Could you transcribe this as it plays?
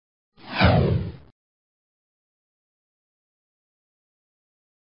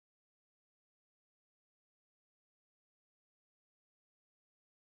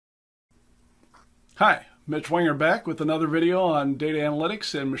Hi, Mitch Winger back with another video on data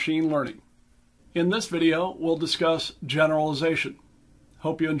analytics and machine learning. In this video, we'll discuss generalization.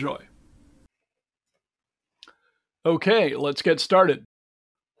 Hope you enjoy. Okay, let's get started.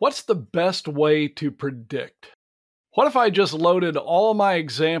 What's the best way to predict? What if I just loaded all my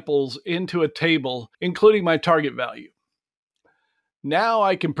examples into a table, including my target value? Now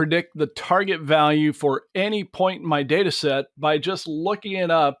I can predict the target value for any point in my data set by just looking it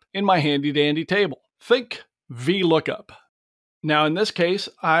up in my handy-dandy table. Think VLOOKUP. Now in this case,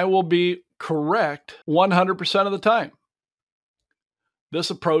 I will be correct 100% of the time. This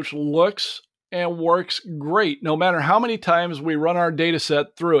approach looks and works great no matter how many times we run our data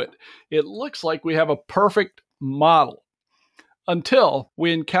set through it. It looks like we have a perfect model until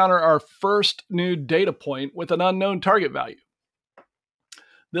we encounter our first new data point with an unknown target value.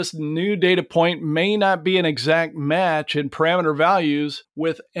 This new data point may not be an exact match in parameter values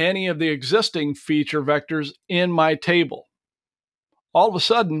with any of the existing feature vectors in my table. All of a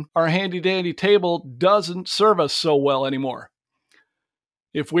sudden, our handy-dandy table doesn't serve us so well anymore.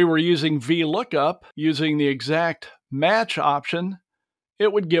 If we were using VLOOKUP, using the exact match option,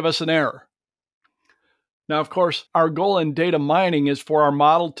 it would give us an error. Now, of course, our goal in data mining is for our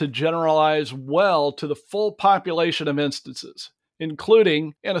model to generalize well to the full population of instances,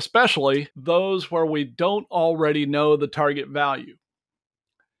 including and especially those where we don't already know the target value.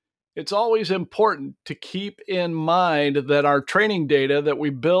 It's always important to keep in mind that our training data that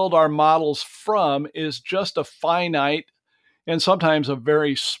we build our models from is just a finite and sometimes a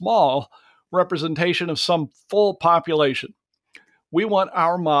very small representation of some full population. We want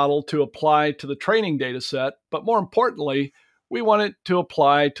our model to apply to the training data set, but more importantly, we want it to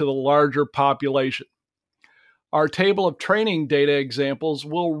apply to the larger population. Our table of training data examples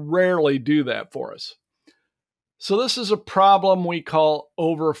will rarely do that for us. So this is a problem we call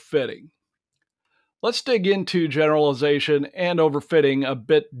overfitting. Let's dig into generalization and overfitting a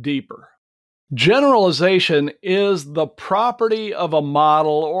bit deeper. Generalization is the property of a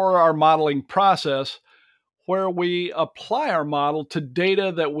model or our modeling process where we apply our model to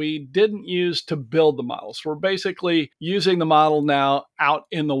data that we didn't use to build the model. So we're basically using the model now out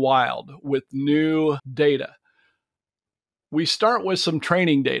in the wild with new data. We start with some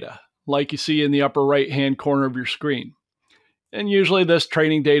training data, like you see in the upper right-hand corner of your screen. And usually this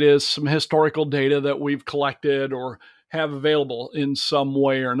training data is some historical data that we've collected or have available in some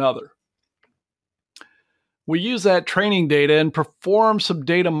way or another. We use that training data and perform some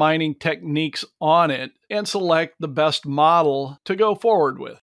data mining techniques on it and select the best model to go forward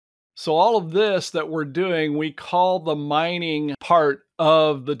with. So all of this that we're doing, we call the mining part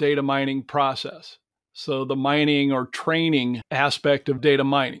of the data mining process. So the mining or training aspect of data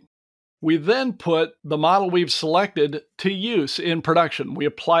mining. We then put the model we've selected to use in production. We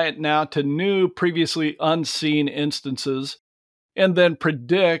apply it now to new, previously unseen instances and then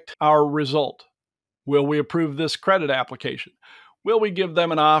predict our result. Will we approve this credit application? Will we give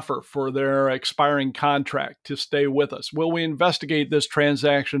them an offer for their expiring contract to stay with us? Will we investigate this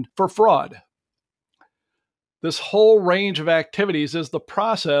transaction for fraud? This whole range of activities is the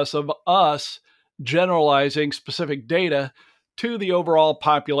process of us generalizing specific data to the overall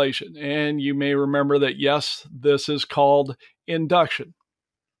population. And you may remember that, yes, this is called induction.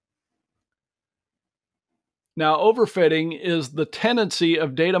 Now, overfitting is the tendency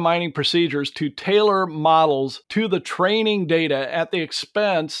of data mining procedures to tailor models to the training data at the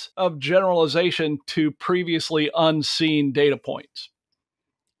expense of generalization to previously unseen data points.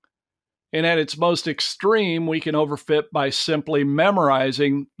 And at its most extreme, we can overfit by simply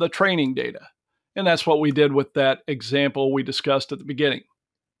memorizing the training data. And that's what we did with that example we discussed at the beginning.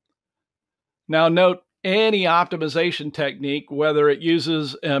 Now note, any optimization technique, whether it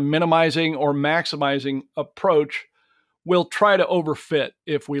uses a minimizing or maximizing approach, will try to overfit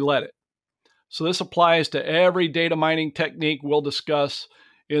if we let it. So this applies to every data mining technique we'll discuss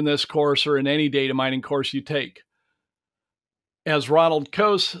in this course or in any data mining course you take. As Ronald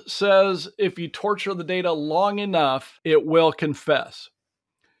Coase says, if you torture the data long enough, it will confess.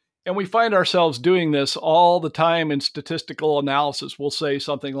 And we find ourselves doing this all the time in statistical analysis. We'll say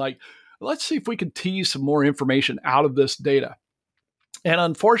something like, let's see if we can tease some more information out of this data. And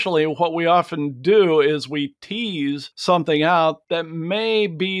unfortunately, what we often do is we tease something out that may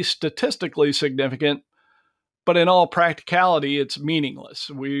be statistically significant, but in all practicality, it's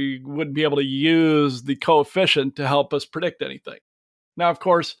meaningless. We wouldn't be able to use the coefficient to help us predict anything. Now, of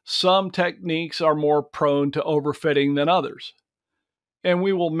course, some techniques are more prone to overfitting than others. And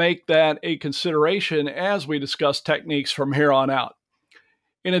we will make that a consideration as we discuss techniques from here on out.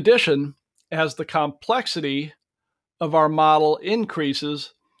 In addition, as the complexity of our model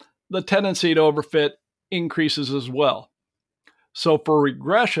increases, the tendency to overfit increases as well. So for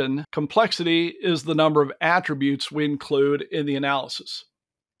regression, complexity is the number of attributes we include in the analysis.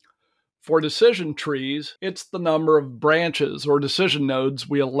 For decision trees, it's the number of branches or decision nodes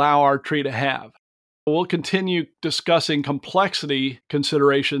we allow our tree to have. We'll continue discussing complexity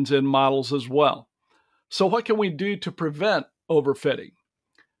considerations in models as well. So what can we do to prevent overfitting?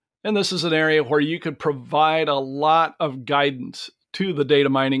 And this is an area where you could provide a lot of guidance to the data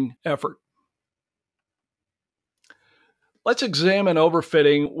mining effort. Let's examine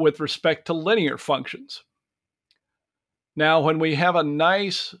overfitting with respect to linear functions. Now, when we have a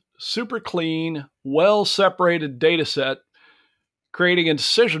nice, super clean, well-separated data set, creating a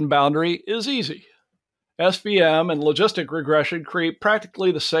decision boundary is easy. SVM and logistic regression create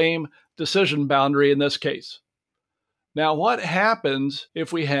practically the same decision boundary in this case. Now, what happens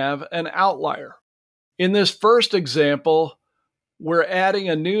if we have an outlier? In this first example, we're adding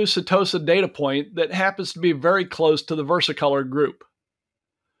a new Setosa data point that happens to be very close to the versicolor group.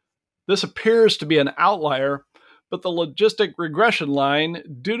 This appears to be an outlier, but the logistic regression line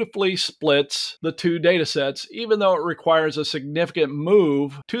dutifully splits the two data sets, even though it requires a significant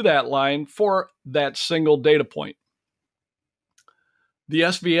move to that line for that single data point. The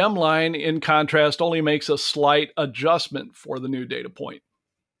SVM line, in contrast, only makes a slight adjustment for the new data point.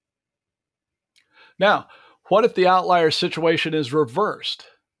 Now, what if the outlier situation is reversed?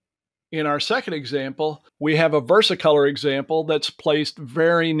 In our second example, we have a versicolor example that's placed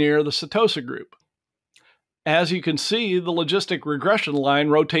very near the Setosa group. As you can see, the logistic regression line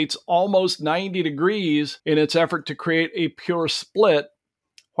rotates almost 90 degrees in its effort to create a pure split,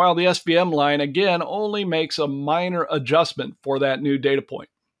 while the SVM line, again, only makes a minor adjustment for that new data point.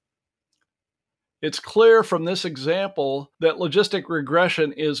 It's clear from this example that logistic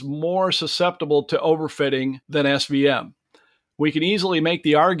regression is more susceptible to overfitting than SVM. We can easily make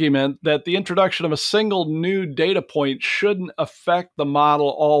the argument that the introduction of a single new data point shouldn't affect the model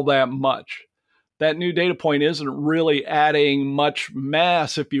all that much. That new data point isn't really adding much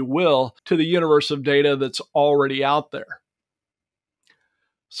mass, if you will, to the universe of data that's already out there.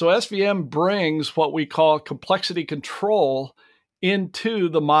 So SVM brings what we call complexity control into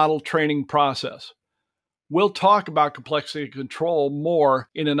the model training process. We'll talk about complexity control more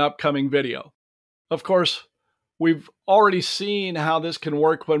in an upcoming video. Of course, we've already seen how this can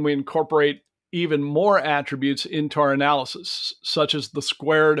work when we incorporate even more attributes into our analysis, such as the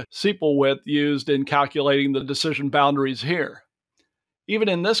squared sepal width used in calculating the decision boundaries here. Even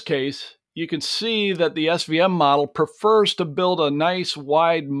in this case, you can see that the SVM model prefers to build a nice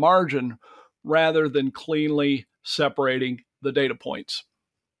wide margin rather than cleanly separating the data points.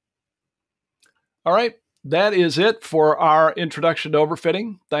 All right, that is it for our introduction to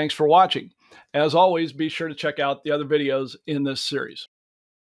overfitting. Thanks for watching. As always, be sure to check out the other videos in this series.